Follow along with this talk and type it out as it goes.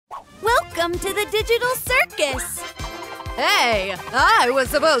Welcome to the Digital Circus! Hey, I was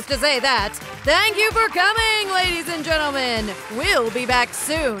supposed to say that. Thank you for coming, ladies and gentlemen. We'll be back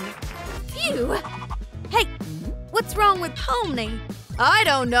soon. Phew! Hey, what's wrong with Pomni? I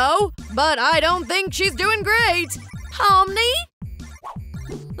don't know, but I don't think she's doing great. Pomni?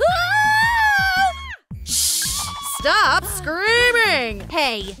 Ah! Shh! Stop screaming!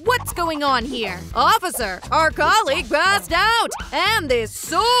 Hey, what's going on here? Officer, our colleague passed out, and this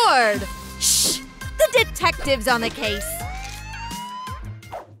sword! Shh! The detective's on the case.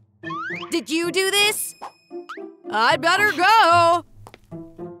 Did you do this? I'd better go.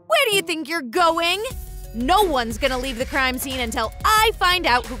 Where do you think you're going? No one's gonna leave the crime scene until I find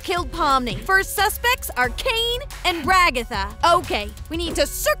out who killed Pomni. First suspects are Kane and Ragatha. Okay, we need to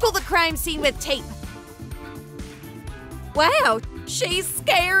circle the crime scene with tape. Wow, she's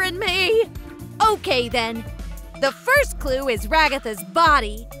scaring me. Okay then. The first clue is Ragatha's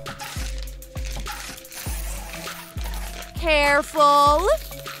body. Careful.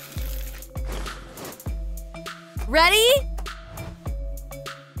 Ready?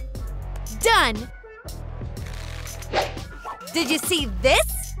 Done. Did you see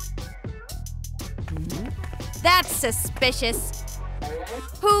this? That's suspicious.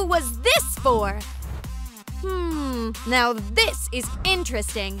 Who was this for? Now this is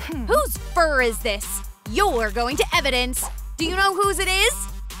interesting. Whose fur is this? You're going to evidence. Do you know whose it is?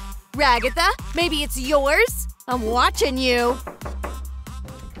 Ragatha? Maybe it's yours? I'm watching you.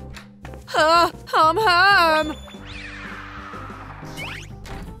 Hum.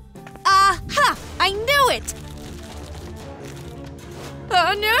 Aha! I knew it!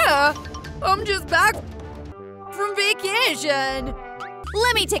 No, I'm just back from vacation.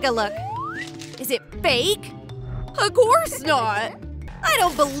 Let me take a look. Is it fake? Of course not. I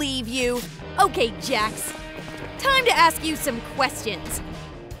don't believe you. Okay, Jax. Time to ask you some questions.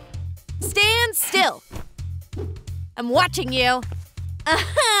 Stand still. I'm watching you.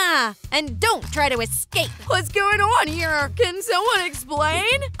 Aha! And don't try to escape. What's going on here? Can someone explain?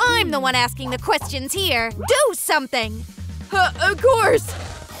 I'm the one asking the questions here. Do something. Of course.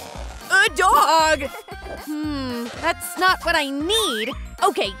 A dog. That's not what I need.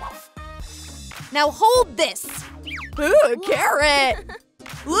 Okay. Now hold this. Ooh, a carrot.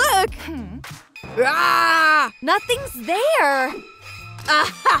 Look. Ah! Nothing's there.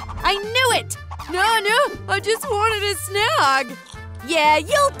 Aha! I knew it. No, I just wanted a snack. Yeah,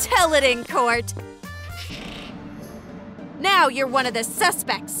 you'll tell it in court. Now you're one of the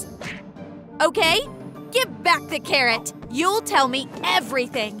suspects. Okay? Give back the carrot. You'll tell me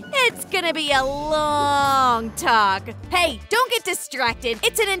everything. It's gonna be a long talk. Hey, don't get distracted.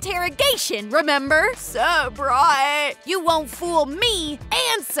 It's an interrogation, remember? So bright. You won't fool me.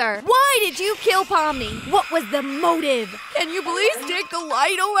 Answer. Why did you kill Pomni? What was the motive? Can you please take the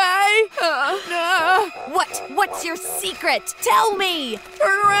light away? No. What's your secret? Tell me.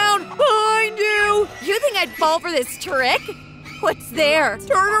 Turn around behind you. You think I'd fall for this trick? What's there?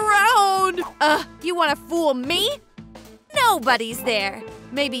 Turn around. You want to fool me? Nobody's there.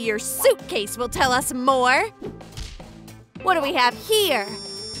 Maybe your suitcase will tell us more. What do we have here?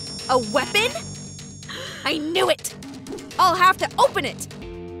 A weapon? I knew it. I'll have to open it.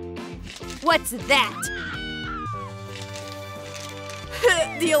 What's that?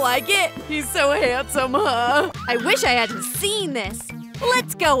 Do you like it? He's so handsome, huh? I wish I hadn't seen this.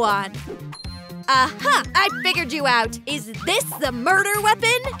 Let's go on. Aha! I figured you out. Is this the murder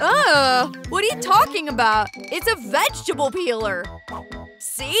weapon? What are you talking about? It's a vegetable peeler.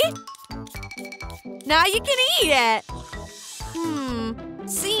 See? Now you can eat it.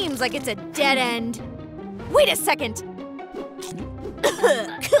 Seems like it's a dead end. Wait a second.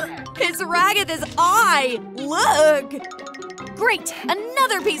 It's Ragatha's eye. Look. Great,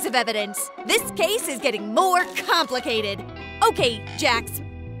 another piece of evidence. This case is getting more complicated. Okay, Jax.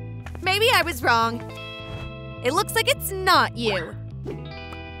 Maybe I was wrong. It looks like it's not you.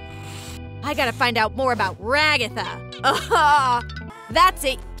 I gotta find out more about Ragatha. That's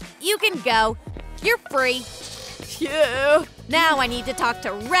it. You can go. You're free. Phew. Now I need to talk to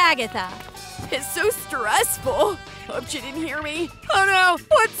Ragatha. It's so stressful. Hope she didn't hear me. Oh no,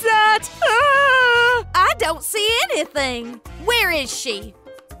 what's that? Ah! I don't see anything. Where is she?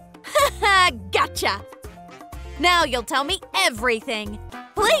 Haha, gotcha. Now you'll tell me everything.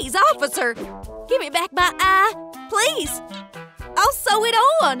 Please, officer, give me back my eye. Please. I'll sew it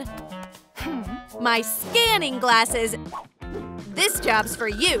on. My scanning glasses. This job's for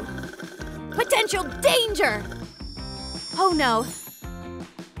you. Potential danger. Oh no.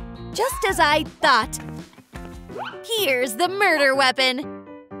 Just as I thought. Here's the murder weapon.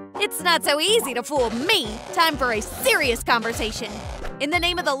 It's not so easy to fool me. Time for a serious conversation. In the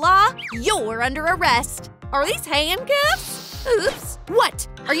name of the law, you're under arrest. Are these handcuffs? Oops. What?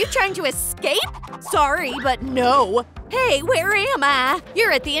 Are you trying to escape? Sorry, but no. Hey, where am I?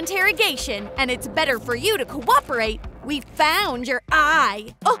 You're at the interrogation, and it's better for you to cooperate. We found your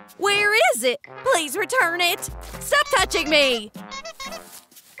eye. Oh, where is it? Please return it. Stop touching me.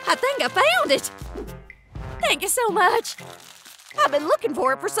 I think I found it. Thank you so much. I've been looking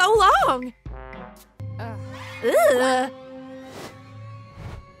for it for so long. Ugh.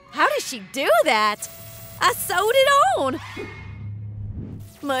 How does she do that? I sewed it on.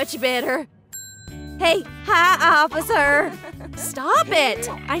 Much better. Hey, hi, officer. Stop it.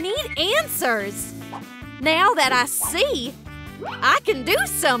 I need answers. Now that I see, I can do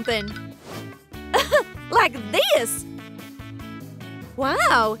something. Like this.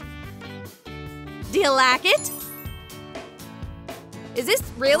 Wow. Do you like it? Is this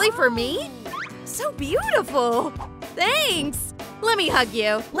really for me? So beautiful. Thanks. Let me hug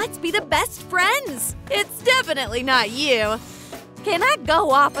you. Let's be the best friends. It's definitely not you. Can I go,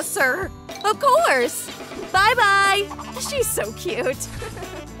 officer? Of course. Bye-bye. She's so cute.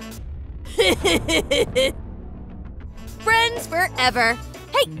 Friends forever.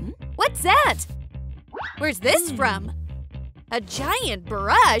 Hey, what's that? Where's this from? A giant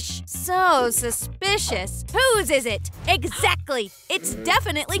brush? So suspicious. Whose is it? Exactly. It's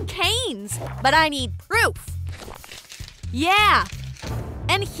definitely Kane's. But I need proof. Yeah.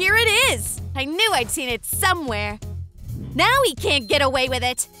 And here it is. I knew I'd seen it somewhere. Now he can't get away with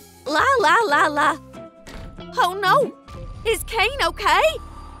it. La la la la. Oh no. Is Kane okay?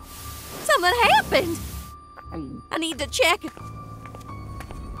 Something happened. I need to check.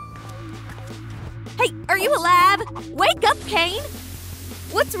 Hey, are you alive? Wake up, Kane!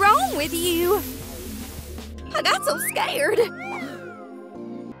 What's wrong with you? I got so scared.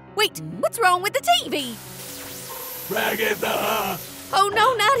 Wait, what's wrong with the TV? Ragatha! Oh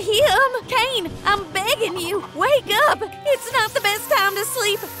no, not him! Kane, I'm begging you, wake up! It's not the best time to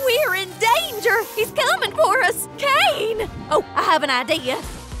sleep. We're in danger. He's coming for us. Kane! Oh, I have an idea.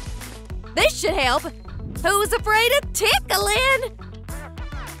 This should help. Who's afraid of tickling?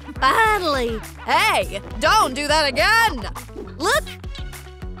 Finally! Hey, don't do that again! Look!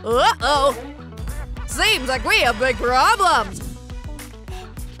 Uh-oh! Seems like we have big problems!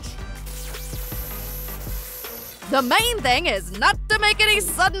 The main thing is not to make any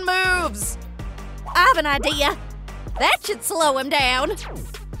sudden moves! I have an idea. That should slow him down.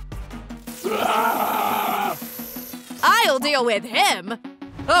 I'll deal with him!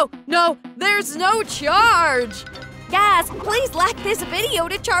 Oh, no, there's no charge! Guys, please like this video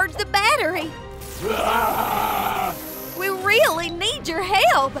to charge the battery. We really need your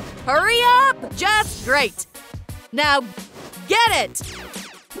help. Hurry up! Just great. Now, get it!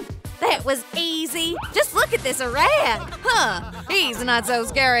 That was easy. Just look at this rat. Huh, he's not so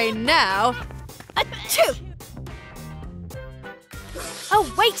scary now. Achoo!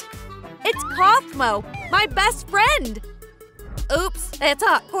 Oh, wait. It's Cosmo, my best friend. Oops, that's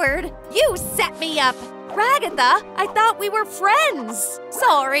awkward. You set me up. Ragatha, I thought we were friends.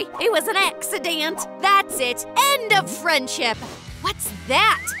 Sorry, it was an accident. That's it. End of friendship. What's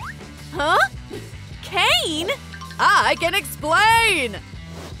that? Huh? Kane? I can explain!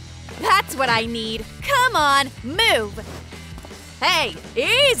 That's what I need. Come on, move. Hey,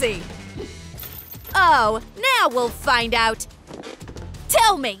 easy! Oh, now we'll find out.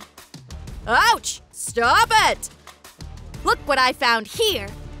 Tell me. Ouch! Stop it! Look what I found here.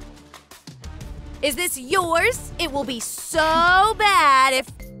 Is this yours? It will be so bad if…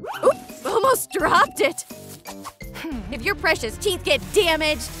 Oops, almost dropped it. If your precious teeth get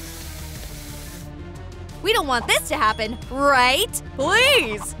damaged… We don't want this to happen, right?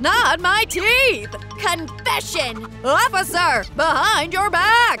 Please, not my teeth! Confession! Officer, behind your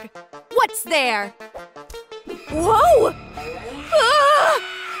back! What's there? Whoa! Ah!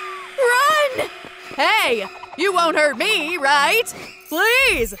 Run! Hey, you won't hurt me, right?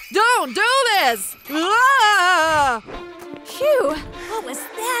 Please, don't do this! Ah! Phew, what was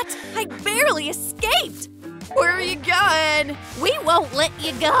that? I barely escaped. Where are you going? We won't let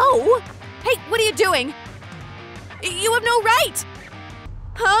you go. Hey, what are you doing? You have no right.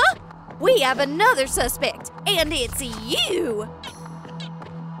 Huh? We have another suspect, and it's you.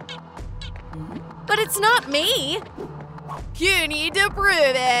 But it's not me. You need to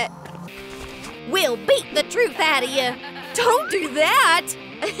prove it. We'll beat the truth out of you. Don't do that!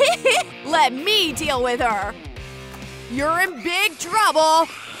 Let me deal with her. You're in big trouble.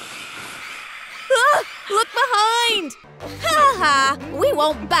 Ah, look behind. Ha ha, we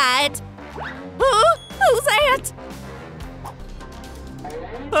won't bite. Huh? Who's that?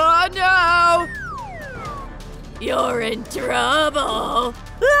 Oh no! You're in trouble.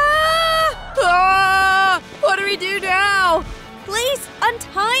 Ah! Ah! What do we do now? Please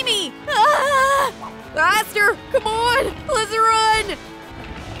untie me! Ah! Faster! Come on! Let's run!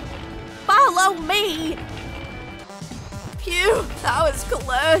 Follow me! Phew, that was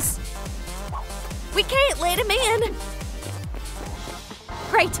close. We can't let him in.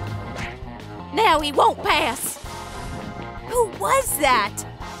 Great. Now he won't pass. Who was that?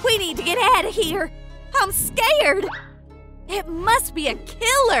 We need to get out of here. I'm scared. It must be a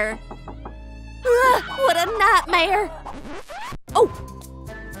killer. Ugh, what a nightmare. Oh,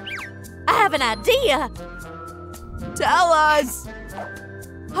 I have an idea. Tell us.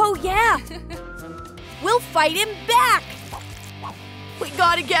 Oh, yeah. We'll fight him back. We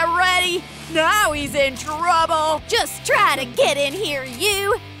gotta get ready. Now he's in trouble. Just try to get in here,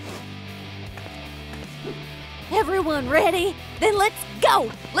 you. Everyone ready? Then let's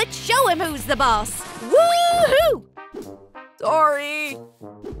go. Let's show him who's the boss. Woohoo! Sorry.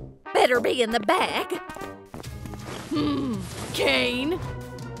 Better be in the bag. Kane.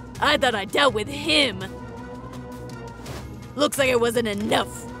 I thought I dealt with him. Looks like it wasn't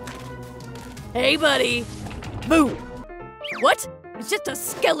enough. Hey, buddy. Boo. What? It's just a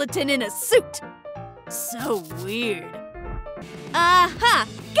skeleton in a suit. So weird. Aha!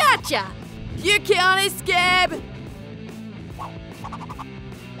 Gotcha! You can't escape.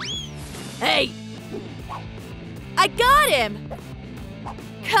 Hey. I got him!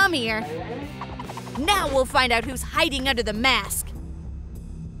 Come here. Now we'll find out who's hiding under the mask.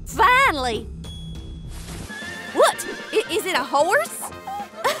 Finally! What? Is it a horse?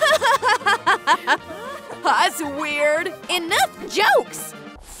 That's weird. Enough jokes!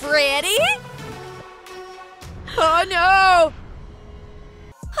 Freddy? Oh no!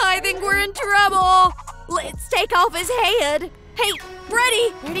 I think we're in trouble. Let's take off his head. Hey,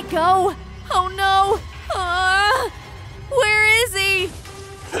 Freddy! Where'd he go? Oh no! Where is he?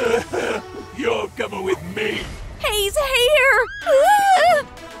 You're coming with me. He's here! Ah!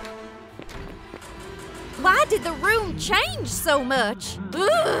 Why did the room change so much?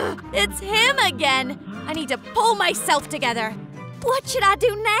 Ugh, it's him again. I need to pull myself together. What should I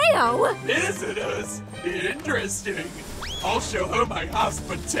do now? Visitors? Interesting. I'll show her my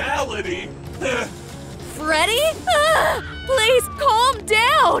hospitality. Freddy? Ah, please calm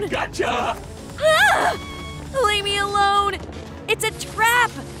down. Gotcha. Ah, leave me alone. It's a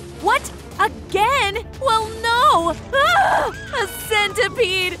trap. What? Again? Well, no. Ah, a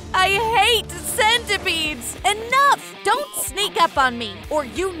centipede. I hate centipedes. Enough. Don't sneak up on me, or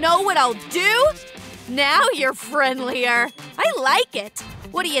you know what I'll do? Now you're friendlier. I like it.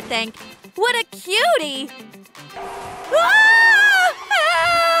 What do you think? What a cutie. Ah,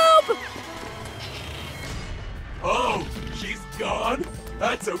 help! Oh, she's gone?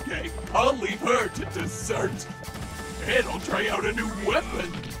 That's okay. I'll leave her to dessert. And I'll try out a new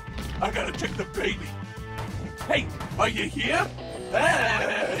weapon. I gotta check the baby. Hey, are you here?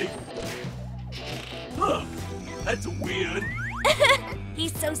 Hey! Huh, that's weird.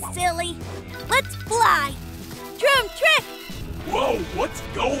 He's so silly. Let's fly. Drum trick. Whoa, what's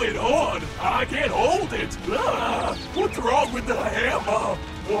going on? I can't hold it. Ah, what's wrong with the hammer?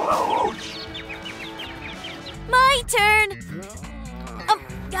 Whoa! My turn.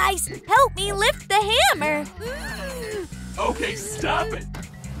 Guys, help me lift the hammer. Okay, stop it.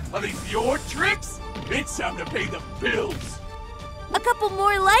 Are these your tricks? It's time to pay the bills. A couple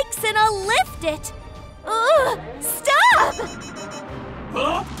more likes and I'll lift it. Ugh, stop!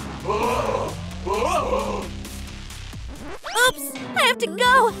 Huh? Oh, oh. Oops, I have to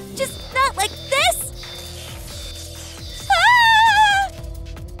go. Just not like this. Ah!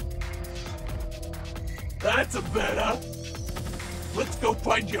 That's a better. Let's go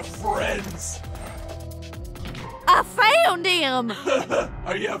find your friends. I found him.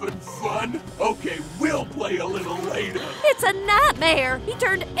 Are you having fun? Okay, we'll play a little later. It's a nightmare. He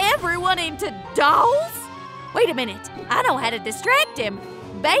turned everyone into dolls. Wait a minute. I know how to distract him.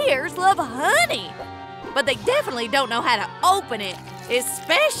 Bears love honey. But they definitely don't know how to open it,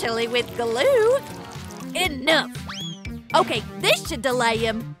 especially with glue. Enough. Okay, this should delay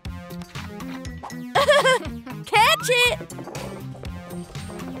him. Catch it!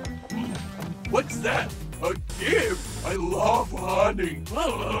 What's that? A gift? I love honey.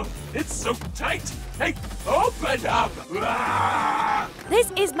 It's so tight. Hey, open up! Ah!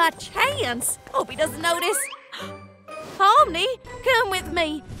 This is my chance. Hope he doesn't notice. Pomni, come with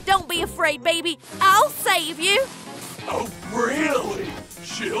me. Don't be afraid, baby. I'll save you. Oh, really?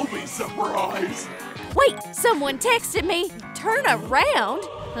 She'll be surprised. Wait, someone texted me. Turn around.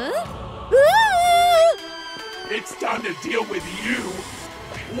 Huh? Ah! It's time to deal with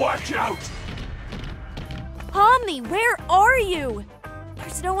you. Watch out. Pomni, where are you?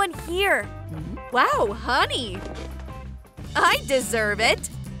 There's no one here. Wow, honey. I deserve it.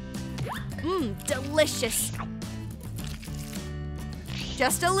 Delicious.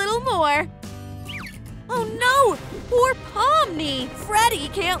 Just a little more. Oh no, poor Pomni. Freddy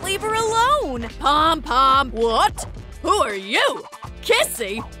can't leave her alone. Pom. What? Who are you?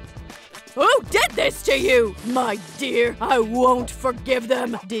 Kissy? Who did this to you? My dear, I won't forgive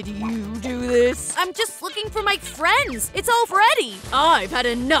them. Did you do this? I'm just looking for my friends. It's all Freddy. I've had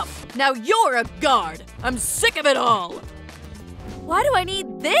enough. Now you're a guard. I'm sick of it all. Why do I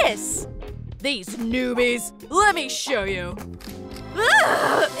need this? These newbies. Let me show you.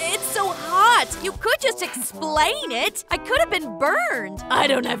 Ugh, it's so hot. You could just explain it. I could have been burned. I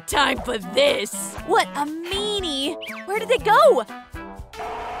don't have time for this. What a meanie. Where did they go?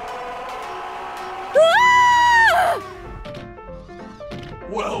 Ah!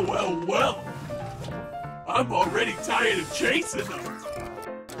 Well. I'm already tired of chasing them.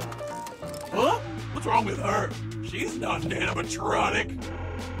 Huh? What's wrong with her? She's not an animatronic.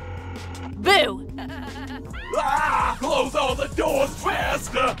 Boo! Ah! Close all the doors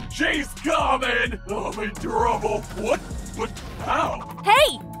faster! She's coming! I'm in trouble. What? How?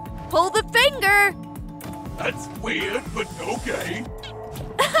 Hey, pull the finger. That's weird, but okay.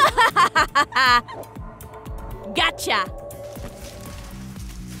 Gotcha.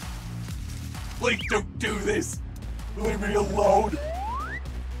 Please don't do this. Leave me alone.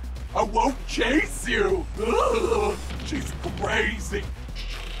 I won't chase you. Ugh, she's crazy.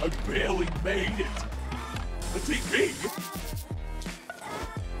 I barely made it. The TV.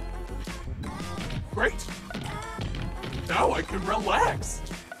 Great. Now I can relax.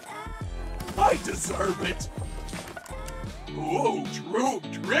 I deserve it. Oh, true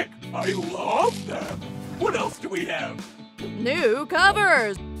trick. I love them. What else do we have? New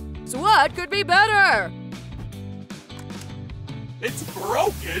covers. So what could be better? It's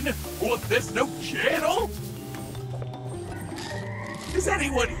broken. What, there's no channel? Is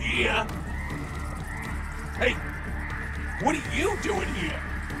anyone here? Hey, what are you doing here?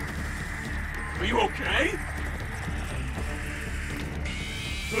 Are you okay?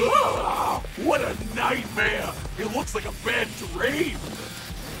 Ugh, what a nightmare! It looks like a bad dream.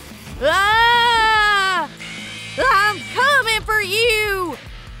 Ah! I'm coming for you.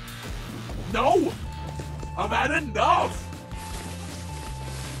 No, I've had enough.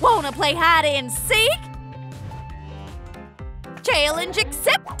 Wanna play hide and seek? Challenge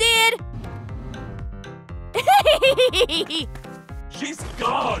accepted. She's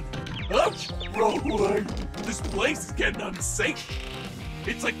gone. Ouch! Wrong way. This place is getting unsafe.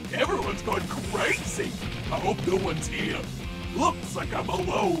 It's like everyone's going crazy. I hope no one's here. Looks like I'm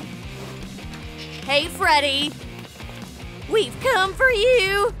alone. Hey, Freddy. We've come for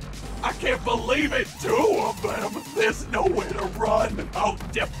you. I can't believe it, 2 of them. There's nowhere to run. I'll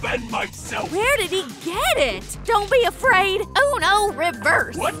defend myself. Where did he get it? Don't be afraid. Oh no,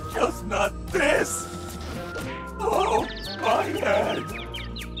 reverse. What? Just not this. Oh, my head.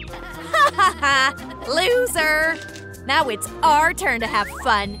 Ha ha ha, loser. Now it's our turn to have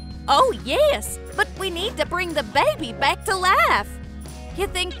fun. Oh yes, but we need to bring the baby back to life. You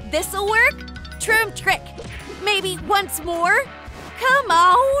think this'll work? Trim trick. Maybe once more? Come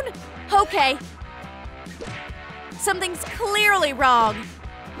on. Okay. Something's clearly wrong.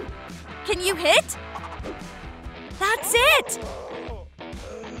 Can you hit? That's it.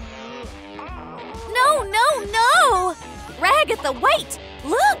 No. Ragatha, wait.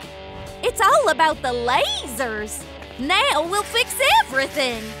 Look. It's all about the lasers. Now we'll fix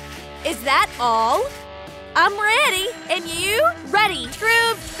everything. Is that all? I'm ready. And you? Ready.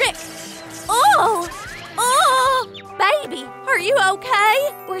 True trick. Oh! Baby, are you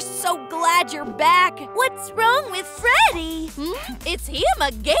okay? We're so glad you're back. What's wrong with Freddy? It's him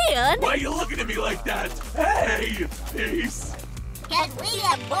again. Why are you looking at me like that? Hey, peace. Can we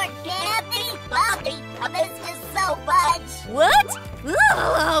have more candy? Mommy, I miss you so much. What?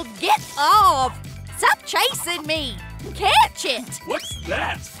 Ugh, get off. Stop chasing me. Catch it. What's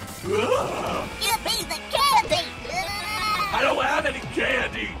that? Ugh. Give me the candy. I don't have any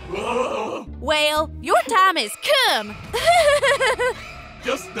candy. Ugh. Well, your time has come.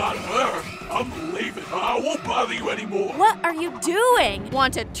 Just not her. I'm leaving. I won't bother you anymore. What are you doing?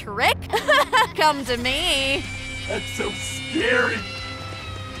 Want a trick? Come to me. That's so scary.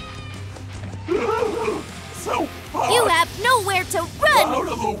 Ugh. So hot. You have nowhere to run. Out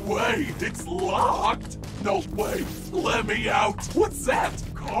of the way. It's locked. No way. Let me out. What's that?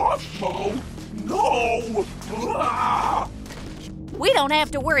 Cosmo? No. Ah. We don't have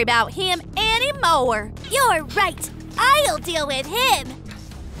to worry about him anymore. You're right. I'll deal with him.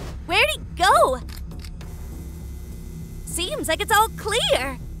 Where'd he go? Seems like it's all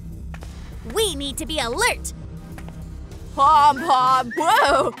clear. We need to be alert. Pom,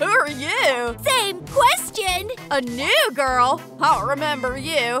 whoa, who are you? Same question. A new girl? I don't remember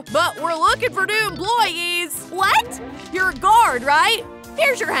you, but we're looking for new employees. What? You're a guard, right?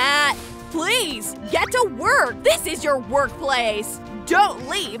 Here's your hat. Please, get to work. This is your workplace. Don't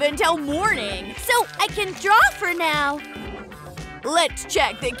leave until morning. So I can draw for now. Let's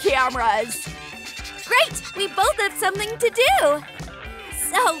check the cameras. Great, we both have something to do.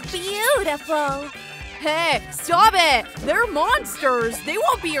 So beautiful. Hey, stop it! They're monsters. They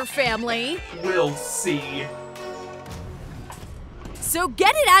won't be your family. We'll see. So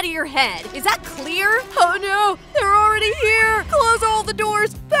get it out of your head. Is that clear? Oh no, they're already here. Close all the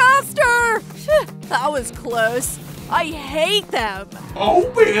doors faster. That was close. I hate them.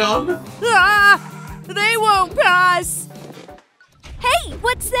 Open! Ah, they won't pass. Hey,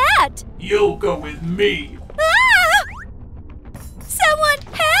 what's that? You'll go with me. Ah! Someone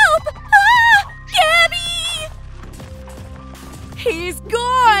help! Ah! Gabby! He's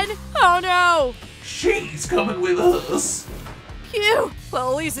gone. Oh no. She's coming with us. Phew.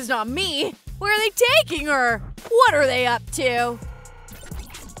 Well, at least it's not me. Where are they taking her? What are they up to?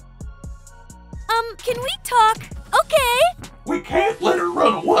 Can we talk? Okay. We can't let her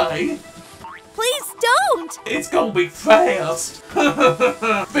run away. Please don't. It's gonna be fast.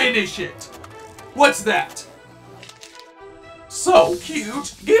 Finish it. What's that? So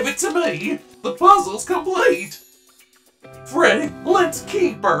cute. Give it to me. The puzzle's complete. Freddy, let's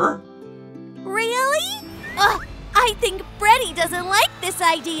keep her. Really? Ugh, I think Freddy doesn't like this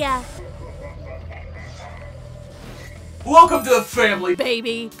idea. Welcome to the family,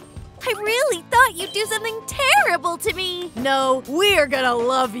 baby. I really thought you'd do something terrible to me. No, we're gonna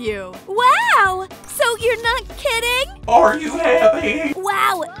love you. Wow! So you're not kidding? Are you happy?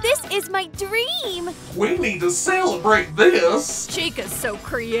 Wow, this is my dream. We need to celebrate this. Chica's so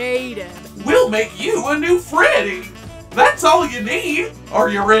creative. We'll make you a new Freddy. That's all you need. Are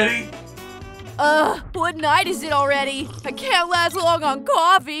you ready? What night is it already? I can't last long on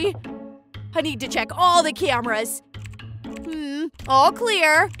coffee. I need to check all the cameras. All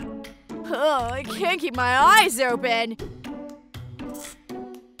clear. I can't keep my eyes open.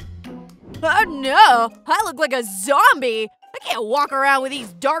 Oh no, I look like a zombie. I can't walk around with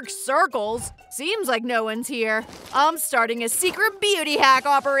these dark circles. Seems like no one's here. I'm starting a secret beauty hack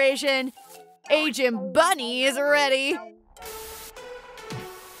operation. Agent Bunny is ready.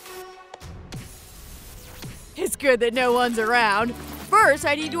 It's good that no one's around. First,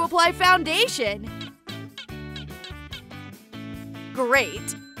 I need to apply foundation.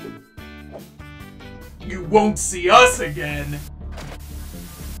 Great. You won't see us again.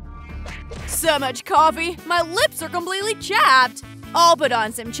 So much coffee, my lips are completely chapped. I'll put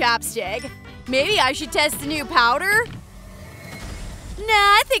on some chapstick. Maybe I should test the new powder? Nah,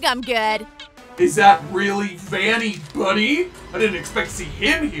 I think I'm good. Is that really Vanny Bunny? I didn't expect to see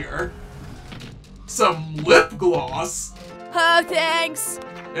him here. Some lip gloss. Oh, thanks.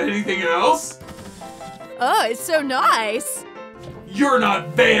 Anything else? Oh, it's so nice. You're not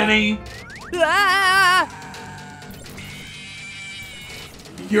Vanny. Ah!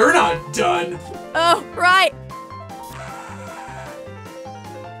 You're not done. Oh, right.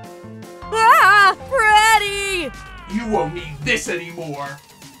 Ah, Freddy! You won't need this anymore.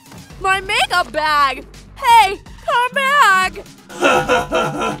 My makeup bag! Hey, come back!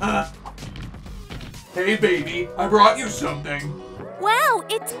 Hey, baby, I brought you something. Wow,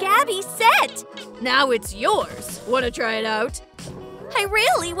 it's Gabby's set. Now it's yours. Wanna try it out? I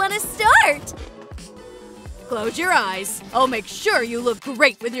really want to start. Close your eyes. I'll make sure you look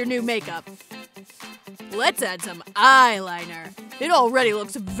great with your new makeup. Let's add some eyeliner. It already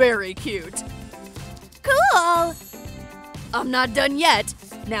looks very cute. Cool. I'm not done yet.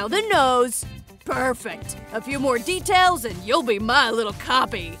 Now the nose. Perfect. A few more details and you'll be my little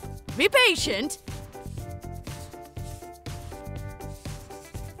copy. Be patient.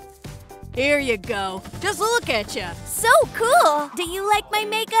 Here you go. Just look at you. So cool. Do you like my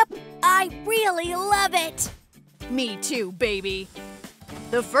makeup? I really love it. Me too, baby.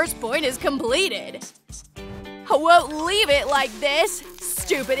 The first point is completed. I won't leave it like this.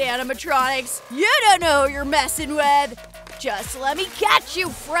 Stupid animatronics. You don't know who you're messing with. Just let me catch you,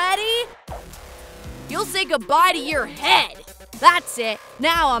 Freddy. You'll say goodbye to your head. That's it.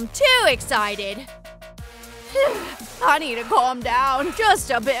 Now I'm too excited. I need to calm down. Just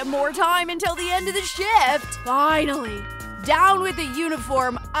a bit more time until the end of the shift. Finally. Down with the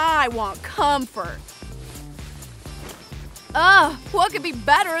uniform. I want comfort. What could be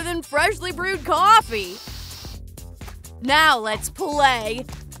better than freshly brewed coffee? Now let's play.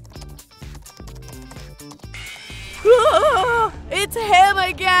 It's him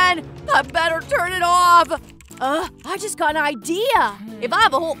again! I better turn it off! I just got an idea! If I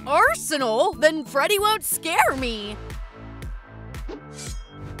have a whole arsenal, then Freddy won't scare me!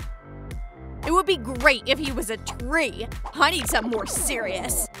 It would be great if he was a tree. I need something more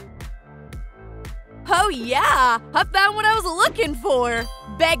serious. Oh yeah! I found what I was looking for!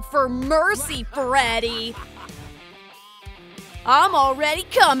 Beg for mercy, Freddy! I'm already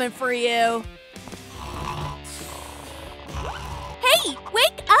coming for you! Hey,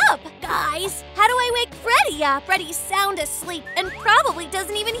 wake up! Guys, how do I wake Freddy up? Freddy's sound asleep and probably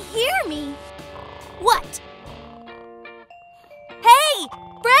doesn't even hear me. What? Hey,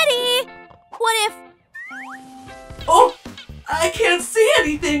 Freddy! What if… Oh, I can't see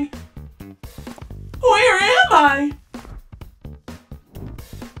anything. Where am I?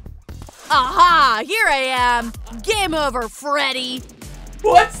 Aha! Here I am! Game over, Freddy!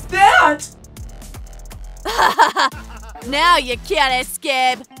 What's that? Now you can't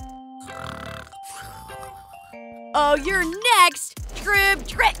escape! Oh, you're next!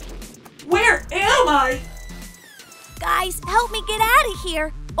 Trick! Where am I? Guys, help me get out of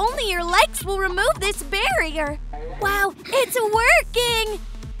here. Only your legs will remove this barrier. Wow, it's working!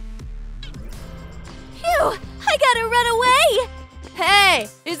 Phew, I gotta run away! Hey,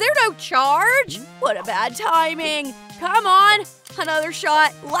 is there no charge? What a bad timing! Come on, another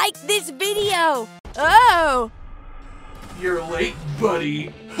shot. Like this video! Oh! You're late,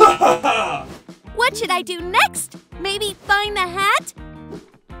 buddy. Ha ha ha! What should I do next? Maybe find the hat?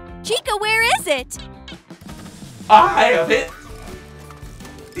 Chica, where is it? I have it.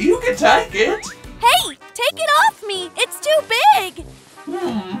 You can take it. Hey, take it off me! It's too big!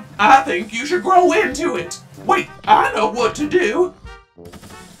 I think you should grow into it. Wait, I know what to do.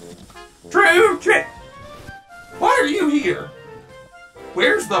 True trick. Why are you here?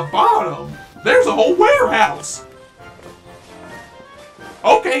 Where's the bottom? There's a whole warehouse.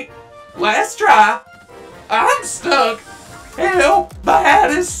 Okay, last try. I'm stuck. Help, the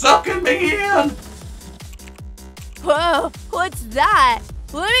hat is sucking me in. Whoa, what's that?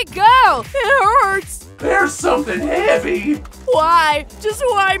 Let it go! It hurts! There's something heavy. Why? Just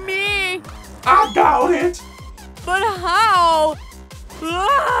why me? I got it. But how?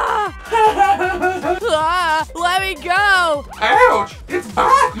 Let me go! Ouch, it's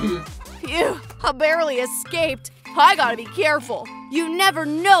biting. Phew, I barely escaped. I gotta be careful. You never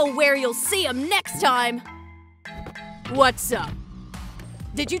know where you'll see him next time. What's up?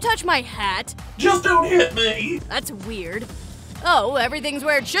 Did you touch my hat? Just don't hit me. That's weird. Oh, everything's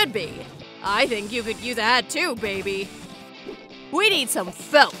where it should be. I think you could use a hat too, baby. We need some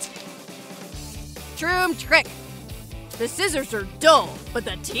felt. Trick. The scissors are dull, but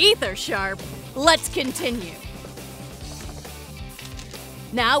the teeth are sharp. Let's continue.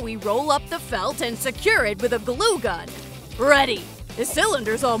 Now we roll up the felt and secure it with a glue gun. Ready. The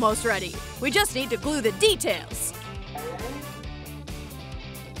cylinder's almost ready. We just need to glue the details.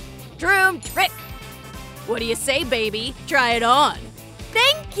 Trick. What do you say, baby? Try it on.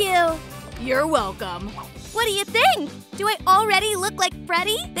 Thank you! You're welcome. What do you think? Do I already look like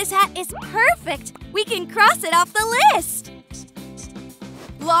Freddy? This hat is perfect! We can cross it off the list!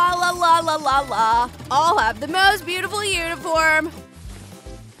 La la la la la la. I'll have the most beautiful uniform.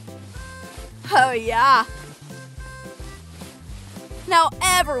 Oh yeah. Now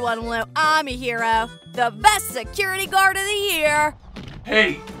everyone will know I'm a hero. The best security guard of the year.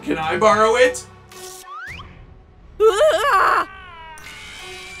 Hey, can I borrow it?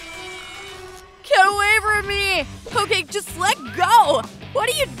 Get away from me! Okay, just let go! What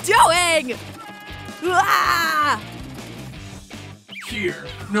are you doing? Here,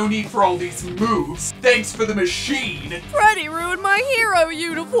 no need for all these moves. Thanks for the machine. Freddy ruined my hero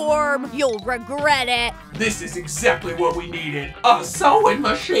uniform! You'll regret it! This is exactly what we needed. A sewing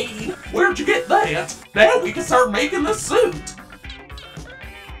machine. Where'd you get that? Now we can start making the suit.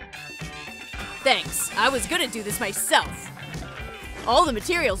 Thanks, I was gonna do this myself. All the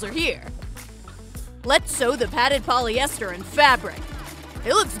materials are here. Let's sew the padded polyester and fabric.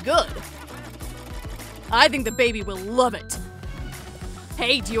 It looks good. I think the baby will love it.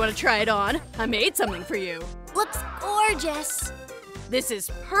 Hey, do you want to try it on? I made something for you. Looks gorgeous! This is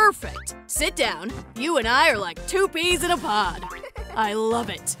perfect. Sit down. You and I are like two peas in a pod. I love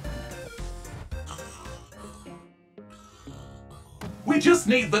it. We just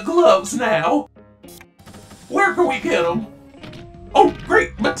need the gloves now. Where can we get them? Oh,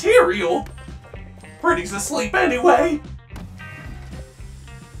 great material. Freddy's asleep anyway.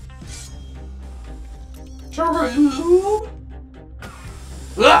 True.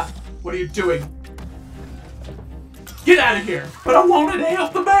 Ah, what are you doing? Get out of here. But I wanted to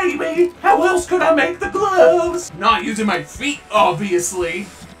help the baby. How else could I make the gloves? Not using my feet, obviously.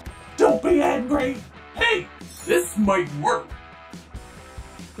 Don't be angry. Hey, this might work.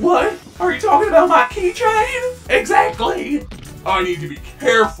 What? Are you talking about my keychain? Exactly. I need to be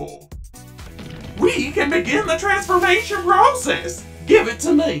careful. We can begin the transformation process. Give it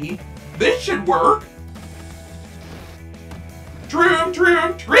to me. This should work. Trim,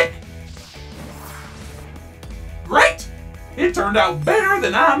 trick. Great. It turned out better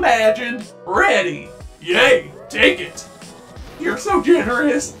than I imagined. Ready. Yay, take it. You're so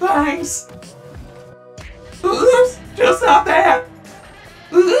generous. Thanks. Oops, just not that.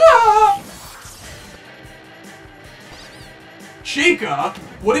 Chica,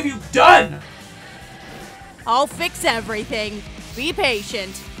 what have you done? I'll fix everything. Be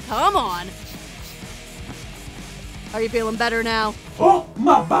patient. Come on. Are you feeling better now? Oh,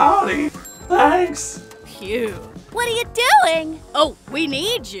 my body. Thanks. Phew. What are you doing? Oh, we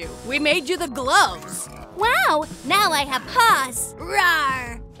need you. We made you the gloves. Wow, now I have paws.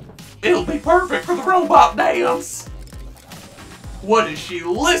 Rawr. It'll be perfect for the robot dance. What is she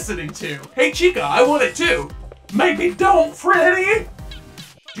listening to? Hey, Chica, I want it too. Maybe don't, Freddy.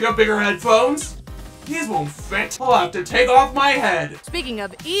 Do you have bigger headphones? These won't fit. I'll have to take off my head. Speaking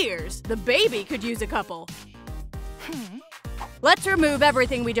of ears, the baby could use a couple. Let's remove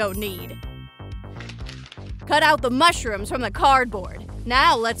everything we don't need. Cut out the mushrooms from the cardboard.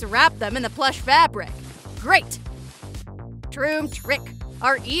 Now let's wrap them in the plush fabric. Great! Trim trick.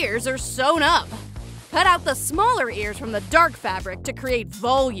 Our ears are sewn up. Cut out the smaller ears from the dark fabric to create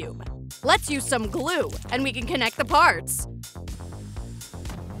volume. Let's use some glue, and we can connect the parts.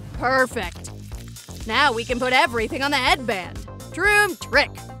 Perfect. Now we can put everything on the headband. Trim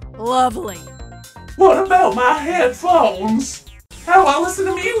trick. Lovely. What about my headphones? How do I listen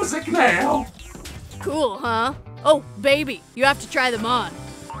to music now? Cool, huh? Oh, baby, you have to try them on.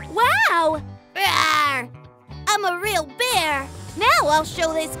 Wow. Rawr. I'm a real bear. Now I'll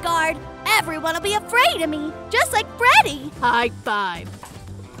show this guard. Everyone will be afraid of me, just like Freddy. High five.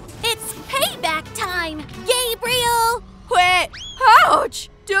 It's payback time, Gabriel. Wait, ouch!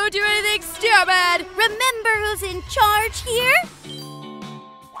 Don't do anything stupid! Remember who's in charge here?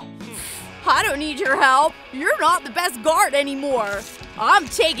 I don't need your help. You're not the best guard anymore. I'm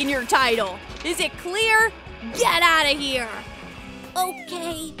taking your title. Is it clear? Get out of here.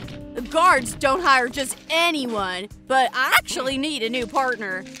 Okay. The guards don't hire just anyone, but I actually need a new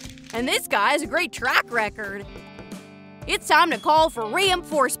partner. And this guy has a great track record. It's time to call for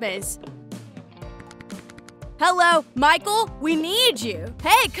reinforcements. Hello, Michael, we need you.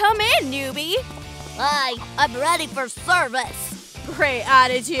 Hey, come in, newbie. Hi, I'm ready for service. Great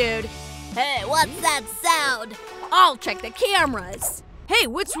attitude. Hey, what's that sound? I'll check the cameras. Hey,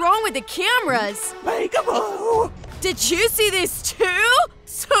 what's wrong with the cameras? Peekaboo! Did you see this too?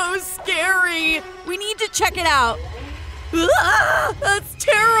 So scary. We need to check it out. Ah, that's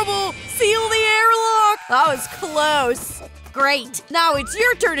terrible. Seal the airlock. That was close. Great. Now it's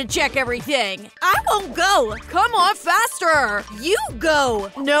your turn to check everything. I won't go. Come on, faster. You go.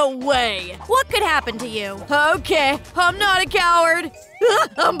 No way. What could happen to you? Okay, I'm not a coward. Ah,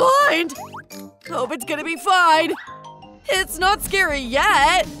 I'm blind. Hope it's gonna be fine. It's not scary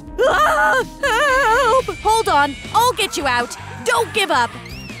yet. Ah, help! Hold on. I'll get you out. Don't give up.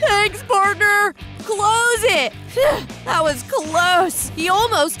 Thanks, partner. Close it. That was close. He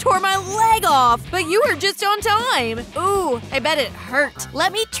almost tore my leg off, but you were just on time. Ooh, I bet it hurt.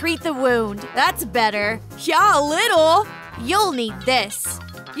 Let me treat the wound. That's better. Yeah, a little. You'll need this.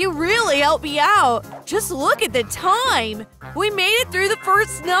 You really helped me out. Just look at the time. We made it through the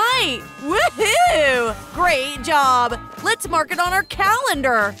first night. Woohoo! Great job. Let's mark it on our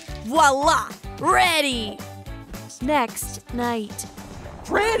calendar. Voila! Ready. Next night.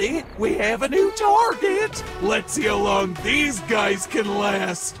 Freddy, we have a new target. Let's see how long these guys can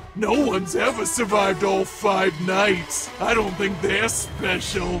last. No one's ever survived all 5 nights. I don't think they're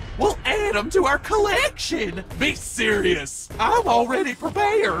special. We'll add them to our collection. Be serious. I'm already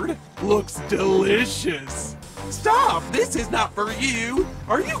prepared. Looks delicious. Stop, this is not for you.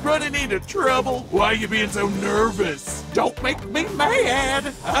 Are you running into trouble? Why are you being so nervous? Don't make me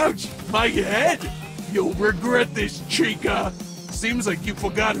mad. Ouch, my head. You'll regret this, Chica. Seems like you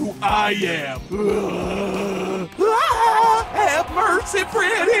forgot who I am. Have mercy,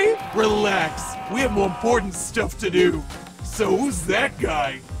 Freddy. Relax. We have more important stuff to do. So who's that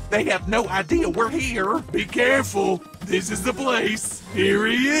guy? They have no idea we're here. Be careful. This is the place. Here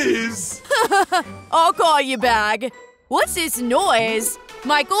he is. I'll call you back. What's this noise?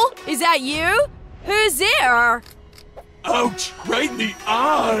 Michael, is that you? Who's there? Ouch, right in the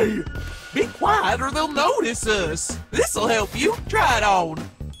eye. Be quiet or they'll notice us. This'll help you. Try it on.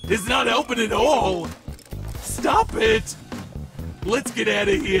 It's not helping at all. Stop it. Let's get out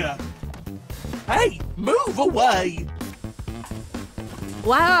of here. Hey, move away.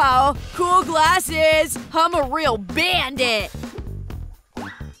 Wow, cool glasses. I'm a real bandit.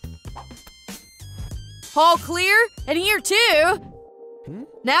 Hall clear? And here too?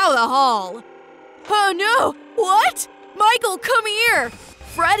 Now the hall. Oh no! What? Michael, come here!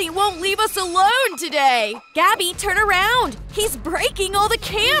 Freddy won't leave us alone today! Gabby, turn around. He's breaking all the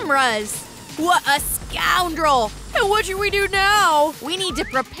cameras. What a scoundrel! And what should we do now? We need to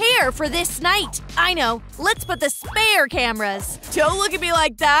prepare for this night. I know. Let's put the spare cameras. Don't look at me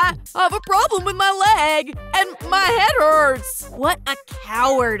like that! I have a problem with my leg! And my head hurts! What a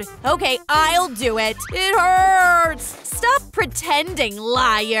coward. Okay, I'll do it. It hurts! Stop pretending,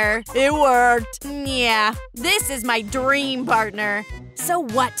 liar. It worked. Yeah, this is my dream partner. So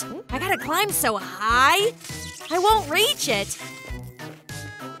what? I gotta climb so high? I won't reach it.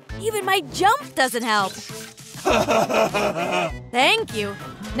 Even my jump doesn't help. Thank you.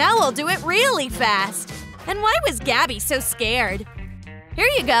 Now I'll do it really fast. And why was Gabby so scared? Here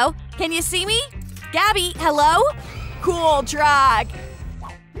you go. Can you see me? Gabby, hello? Cool track.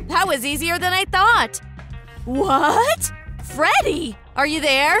 That was easier than I thought. What? Freddy, are you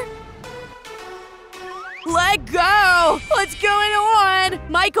there? Let go! What's going on?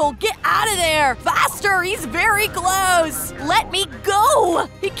 Michael, get out of there! Faster! He's very close! Let me go!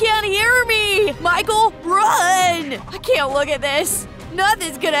 He can't hear me! Michael, run! I can't look at this.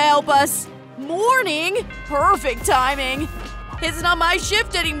 Nothing's gonna help us. Morning? Perfect timing. It's not my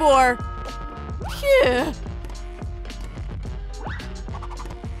shift anymore. Phew.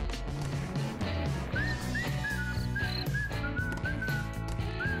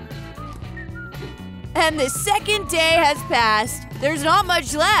 And the second day has passed. There's not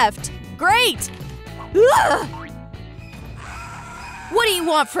much left. Great! Ugh. What do you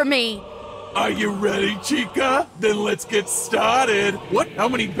want from me? Are you ready, Chica? Then let's get started. What? How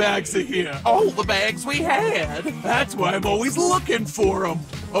many bags are here? All the bags we had. That's why I'm always looking for them.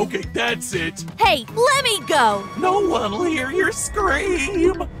 Okay, that's it. Hey, let me go! No one will hear your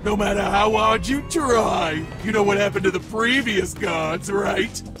scream. No matter how hard you try. You know what happened to the previous gods,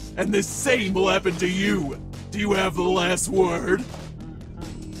 right? And the same will happen to you. Do you have the last word?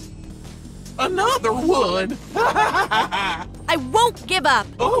 Another one! I won't give up!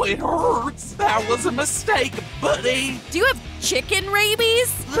 Oh, it hurts! That was a mistake, buddy! Do you have chicken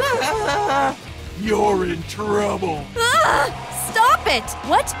rabies? You're in trouble! Stop it!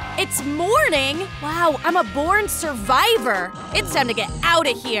 What? It's morning? Wow, I'm a born survivor. It's time to get out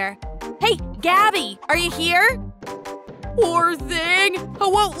of here. Hey, Gabby, are you here? Poor thing! I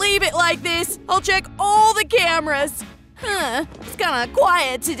won't leave it like this! I'll check all the cameras! It's kinda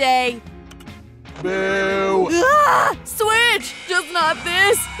quiet today. Boo! Switch! Just not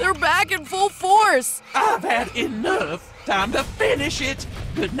this! They're back in full force! I've had enough! Time to finish it!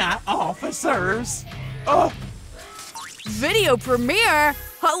 Good night, officers! Video premiere?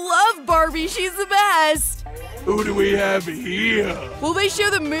 I love Barbie, she's the best! Who do we have here? Will they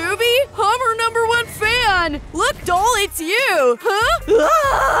show the movie? I'm her #1 fan! Look, doll, it's you!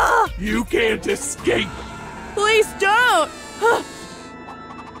 Huh? You can't escape! Please don't!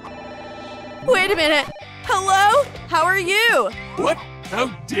 Wait a minute! Hello? How are you? What? How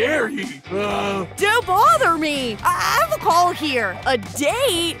dare he? Don't bother me! I have a call here! A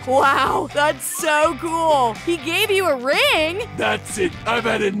date? Wow, that's so cool! He gave you a ring? That's it. I've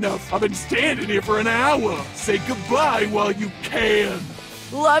had enough. I've been standing here for an hour. Say goodbye while you can.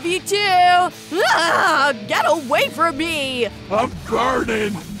 Love you too! Get away from me! I'm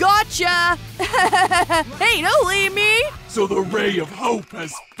burning. Gotcha! Hey, don't leave me! So the ray of hope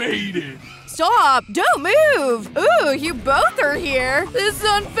has faded. Stop! Don't move! Ooh, you both are here! This is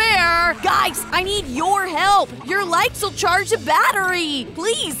unfair! Guys, I need your help! Your lights will charge the battery!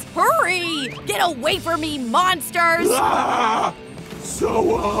 Please, hurry! Get away from me, monsters!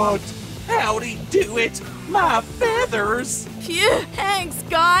 So hot. How'd he do it? My feathers. Phew, thanks,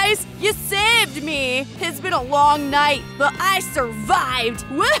 guys! You saved me! It's been a long night, but I survived!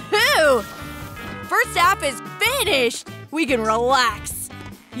 Woohoo! First half is finished! We can relax.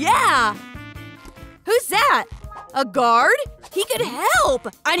 Yeah! Who's that? A guard? He could help!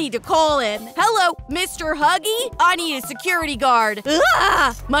 I need to call him. Hello, Mr. Huggy? I need a security guard.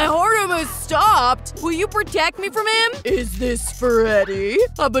 My heart almost stopped. Will you protect me from him? Is this Freddy?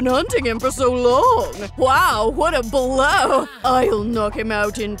 I've been hunting him for so long. Wow, what a blow. I'll knock him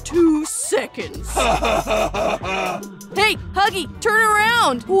out in 2 seconds. Hey, Huggy, turn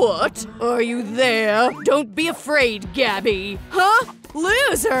around! What? Are you there? Don't be afraid, Gabby. Huh?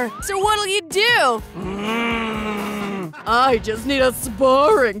 Loser! So what'll you do? I just need a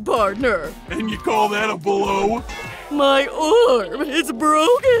sparring partner. And you call that a blow? My arm is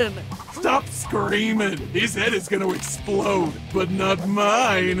broken. Stop screaming! His head is gonna explode, but not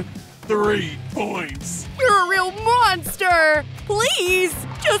mine. 3 points. You're a real monster! Please,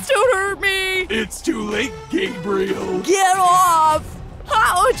 just don't hurt me! It's too late, Gabriel. Get off!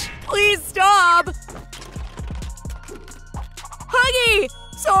 Ouch! Please stop! Huggy!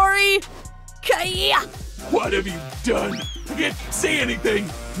 Sorry! Kaya! What have you done? I can't see anything.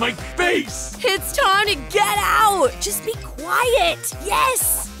 My face! It's time to get out! Just be quiet!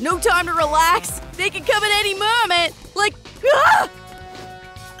 Yes! No time to relax! They can come at any moment! Like, ah!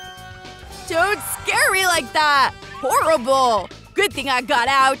 Don't scare me like that! Horrible! Good thing I got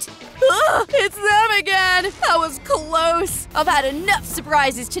out! Ugh, it's them again! That was close! I've had enough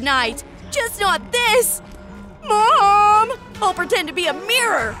surprises tonight! Just not this! Mom! I'll pretend to be a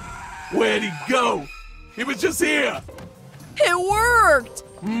mirror! Where'd he go? He was just here. It worked!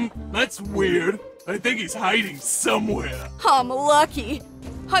 That's weird. I think he's hiding somewhere. I'm lucky.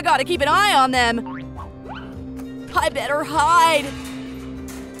 I gotta keep an eye on them. I better hide.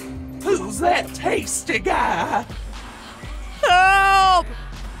 Who's that tasty guy? Help!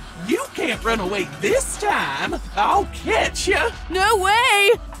 You can't run away this time. I'll catch you. No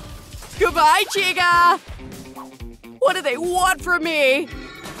way! Goodbye, Chica! What do they want from me?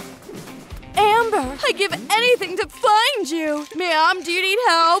 Amber, I'd give anything to find you. Ma'am, do you need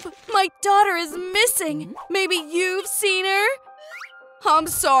help? My daughter is missing. Maybe you've seen her? I'm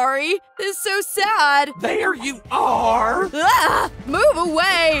sorry. This is so sad. There you are. Ah! Move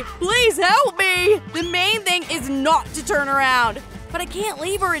away! Please help me! The main thing is not to turn around. But I can't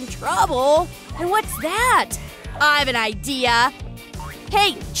leave her in trouble. And what's that? I have an idea.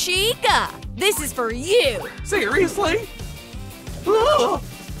 Hey, Chica! This is for you. Seriously? Ugh.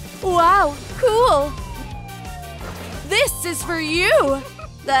 Wow, cool. This is for you.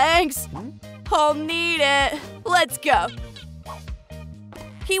 Thanks. I'll need it. Let's go.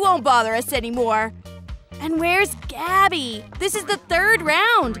 He won't bother us anymore. And where's Gabby? This is the 3rd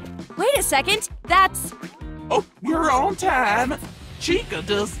round. Wait a second. That's… Oh, you're on time. Chica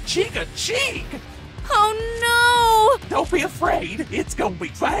does Chica cheek. Oh no! Don't be afraid. It's gonna be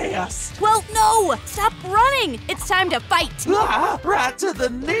fast. Well, no! Stop running! It's time to fight! Ah, right to the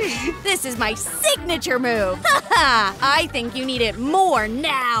knee. This is my signature move! Haha! I think you need it more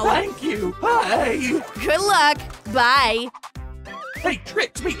now! Thank you. Hey. Good luck! Bye! They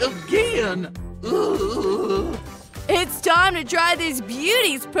tricked me again. Ugh. It's time to try this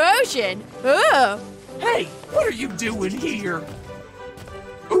beauty's potion! Oh! Hey, what are you doing here?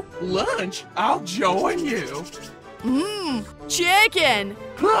 Oh, lunch. I'll join you. Chicken!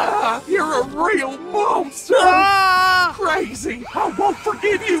 Ah, you're a real monster. Ah! Crazy. I won't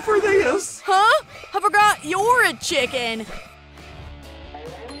forgive you for this. Huh? I forgot you're a chicken!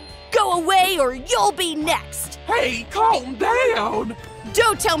 Go away or you'll be next! Hey, calm down.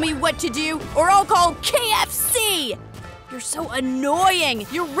 Don't tell me what to do or I'll call KFC! You're so annoying!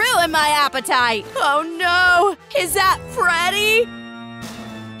 You ruined my appetite! Oh no! Is that Freddy?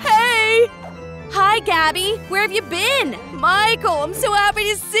 Hey! Hi, Gabby! Where have you been? Michael, I'm so happy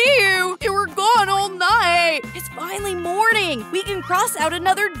to see you! You were gone all night! It's finally morning! We can cross out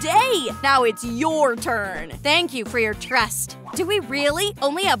another day! Now it's your turn! Thank you for your trust. Do we really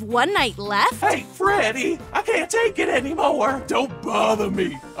only have one night left? Hey, Freddy, I can't take it anymore. Don't bother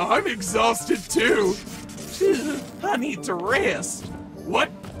me. I'm exhausted too. I need to rest. What?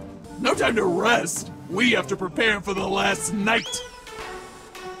 No time to rest. We have to prepare for the last night.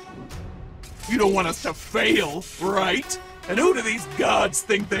 You don't want us to fail, right? And who do these gods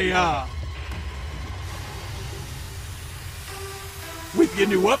think they are? With your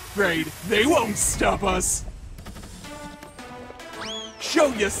new upgrade, they won't stop us. Show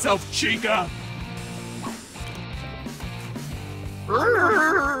yourself, Chica!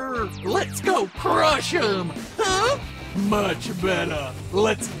 Let's go crush him! Huh? Much better.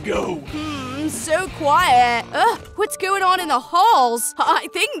 Let's go. So quiet. Ugh, what's going on in the halls? I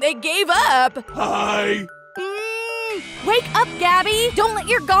think they gave up. Hi. Wake up, Gabby! Don't let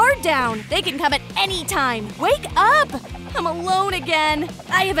your guard down. They can come at any time. Wake up! I'm alone again.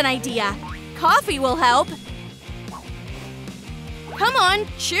 I have an idea. Coffee will help. Come on,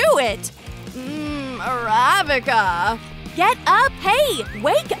 chew it. Arabica. Get up! Hey,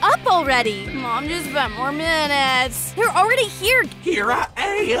 wake up already! Mom, just 5 more minutes. They're already here. Here I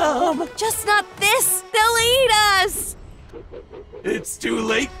am. Just not this. They'll eat us. It's too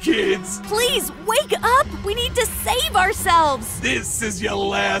late, kids. Please, wake up! We need to save ourselves! This is your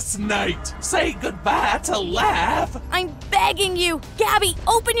last night. Say goodbye to life. I'm begging you! Gabby,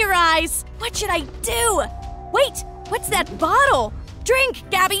 open your eyes! What should I do? Wait, what's that bottle? Drink,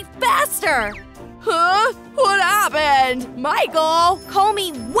 Gabby, faster! Huh? What happened? Michael, call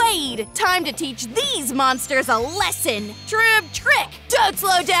me Wade! Time to teach these monsters a lesson! Trip trick! Don't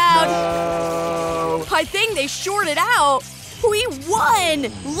slow down! No. I think they shorted out. We won!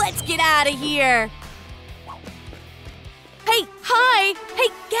 Let's get out of here! Hey, hi! Hey,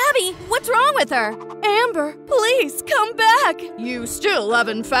 Gabby, what's wrong with her? Amber, please come back. You still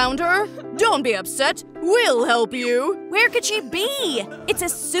haven't found her? Don't be upset. We'll help you. Where could she be? It's a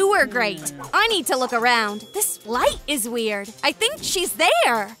sewer grate. I need to look around. This light is weird. I think she's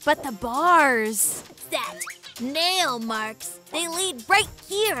there. But the bars… That nail marks, they lead right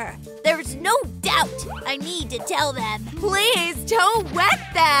here. There's no doubt I need to tell them. Please don't wet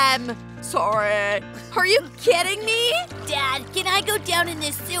them! Sorry. Are you kidding me? Dad, can I go down in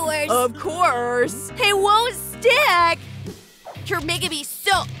the sewers? Of course. It won't stick! You're making me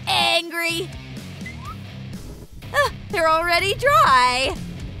so angry! They're already dry!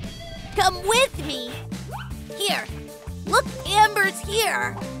 Come with me. Here, look, Amber's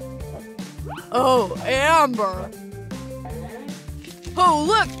here. Oh, Amber. Oh,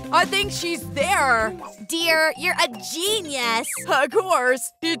 look, I think she's there. Dear, you're a genius! Of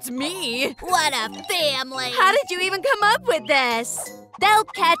course, it's me. What a family. How did you even come up with this? They'll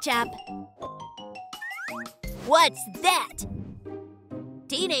catch up. What's that?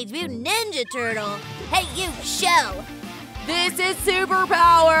 Teenage Mutant Ninja Turtle. Hey, you, show. This is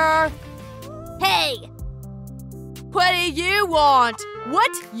superpower. Hey, What do you want?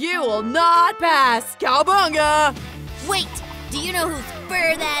 What? You will not pass. Cowabunga! wait, do you know whose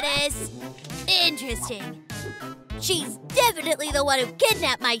fur that is? Interesting. She's definitely the one who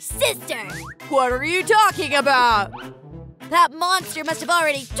kidnapped my sister. What are you talking about? That monster must have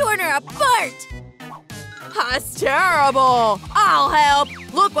already torn her apart. That's terrible. I'll help.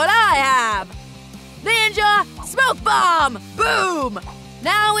 Look what I have. Ninja smoke bomb. Boom.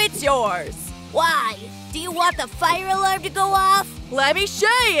 Now it's yours. Why? Do you want the fire alarm to go off? Let me show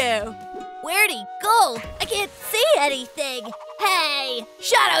you. Where'd he go? I can't see anything. Hey,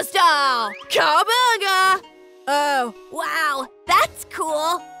 Shadow style. Cowabunga. Oh, wow, that's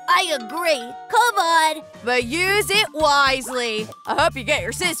cool. I agree. Come on. but use it wisely. I hope you get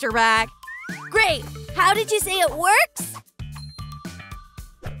your sister back. Great. How did you say it works?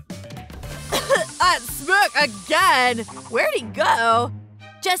 I smoke again. Where'd he go?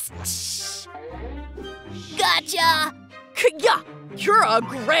 Just shh. Gotcha. Yeah, you're a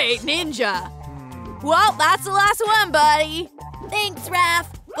great ninja. Well, that's the last one, buddy. Thanks, Raph.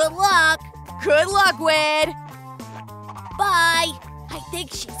 Good luck. Good luck, Wade. Bye. I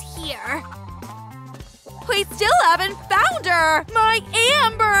think she's here. We still haven't found her! My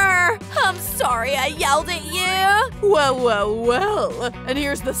Amber! I'm sorry I yelled at you! Well. And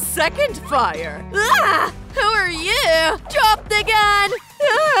here's the second fire. Ah! Who are you? Drop the gun!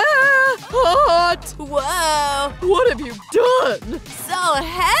 Ah, hot. Whoa! What have you done? So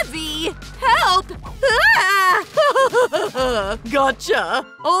heavy! Help! Ah! Gotcha.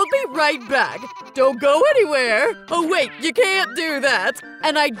 I'll be right back. Don't go anywhere. Oh, wait, you can't do that.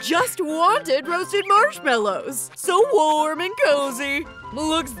 And I just wanted roasted marshmallows. So warm and cozy.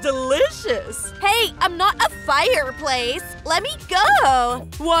 Looks delicious. Hey, I'm not a fireplace! Let me go!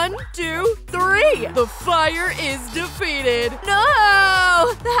 1, 2, 3. The fire is defeated.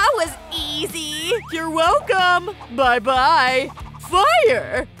 No! That was easy! You're welcome. Bye-bye.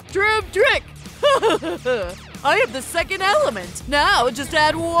 Fire. Trick. I have the second element. Now just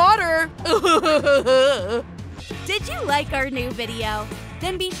add water. Did you like our new video?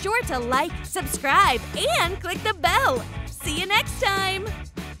 Then be sure to like, subscribe, and click the bell. See you next time!